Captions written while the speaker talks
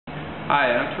Hi,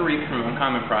 I'm Tariq from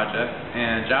Uncommon Project,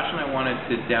 and Josh and I wanted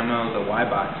to demo the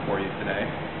ybox for you today.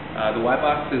 The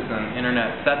ybox is an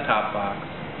internet set-top box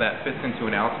that fits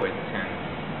into an Altoid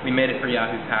tin. We made it for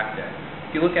Yahoo's Hack Day.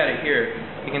 If you look at it here,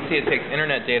 you can see it takes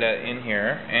internet data in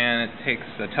here, and it takes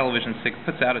a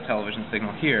puts out a television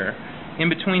signal here.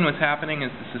 In between, what's happening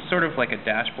is this is sort of like a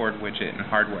dashboard widget in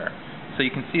hardware. So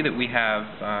you can see that we have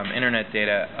internet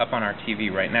data up on our TV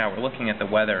right now. We're looking at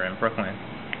the weather in Brooklyn.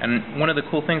 And one of the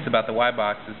cool things about the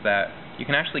ybox is that you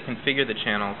can actually configure the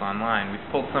channels online. We've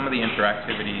pulled some of the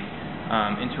interactivity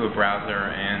into a browser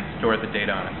and stored the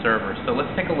data on a server. So let's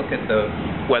take a look at the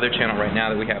weather channel right now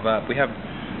that we have up. We have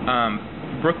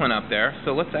Brooklyn up there,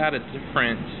 so let's add a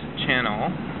different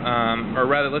channel, or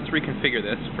rather let's reconfigure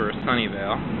this for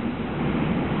Sunnyvale.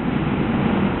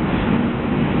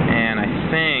 And I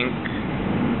think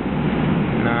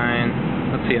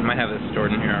let's see, I might have this stored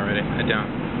in here already. I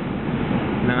don't.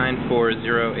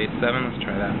 94087, let's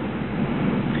try that.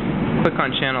 Click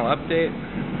on channel update,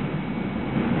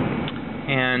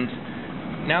 and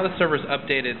now the server's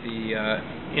updated the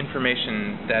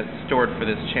information that's stored for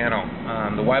this channel.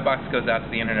 The ybox goes out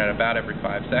to the internet about every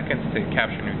 5 seconds to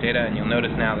capture new data, and you'll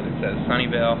notice now that it says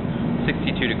Sunnyvale,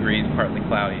 62 degrees, partly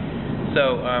cloudy.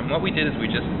 So what we did is we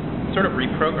just sort of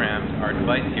reprogrammed our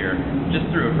device here just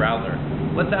through a browser.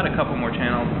 Let's add a couple more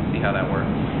channels and see how that works.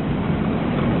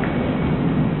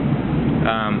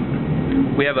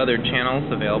 We have other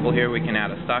channels available here. We can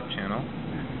add a stock channel.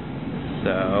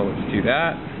 So let's do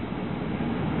that.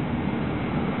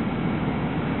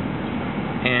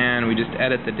 And we just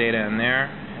edit the data in there.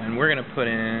 And we're going to put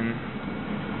in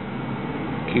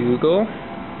Google.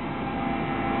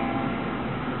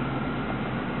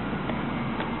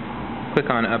 Click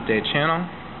on Update Channel.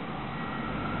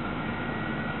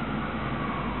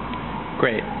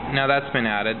 Great. Now that's been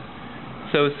added.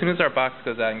 So as soon as our box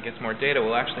goes out and gets more data,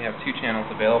 we'll actually have 2 channels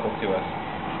available to us.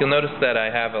 You'll notice that I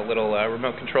have a little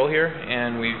remote control here,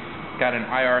 and we've got an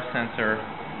IR sensor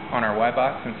on our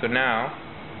ybox, and so now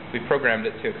we've programmed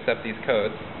it to accept these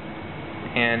codes.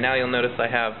 And now you'll notice I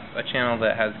have a channel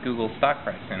that has Google stock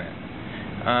price in it.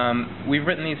 We've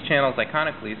written these channels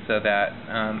iconically so that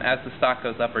as the stock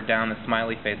goes up or down, the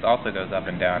smiley face also goes up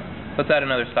and down. Let's add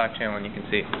another stock channel and you can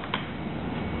see.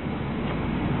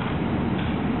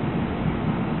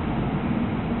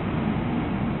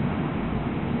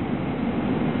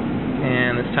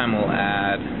 And this time we'll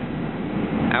add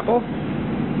Apple, APL,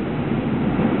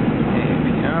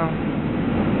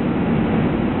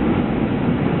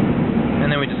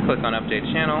 and then we just click on Update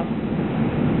Channel.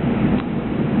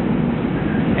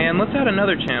 And let's add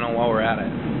another channel while we're at it.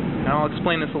 And I'll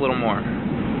explain this a little more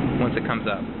once it comes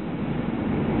up.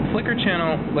 Flickr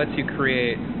channel lets you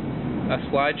create a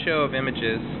slideshow of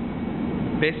images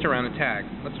based around a tag.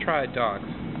 Let's try dogs.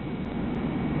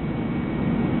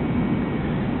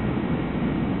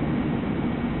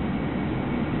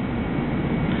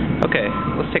 Okay,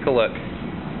 let's take a look.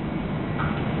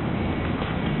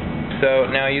 So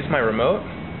now I use my remote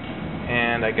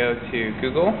and I go to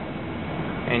Google,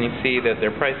 and you see that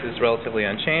their price is relatively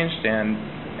unchanged, and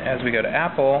as we go to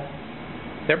Apple,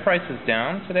 their price is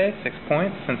down today, 6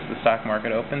 points since the stock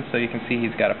market opened, so you can see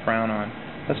he's got a frown on.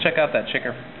 Let's check out that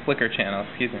Flickr channel,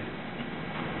 excuse me.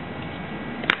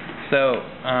 So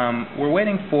we're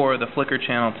waiting for the Flickr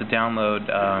channel to download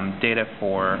data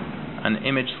for an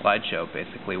image slideshow.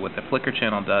 Basically what the Flickr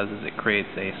channel does is it creates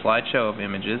a slideshow of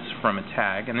images from a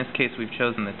tag. In this case we've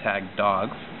chosen the tag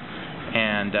dogs,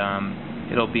 and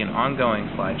it'll be an ongoing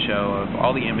slideshow of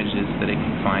all the images that it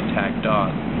can find tagged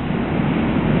dog.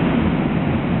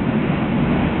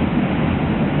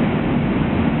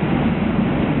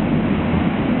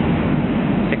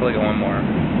 Take a look at one more.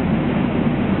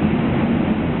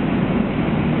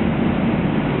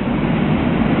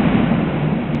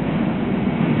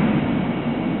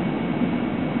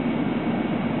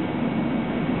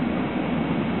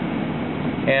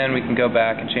 And we can go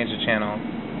back and change the channel.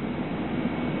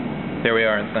 There we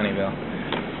are in Sunnyvale.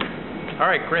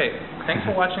 Alright, great. Thanks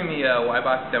for watching the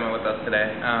ybox demo with us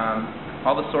today.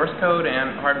 All the source code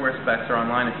and hardware specs are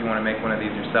online if you want to make one of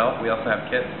these yourself. We also have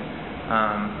kits.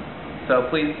 So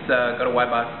please go to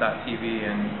ybox.tv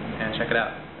and check it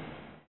out.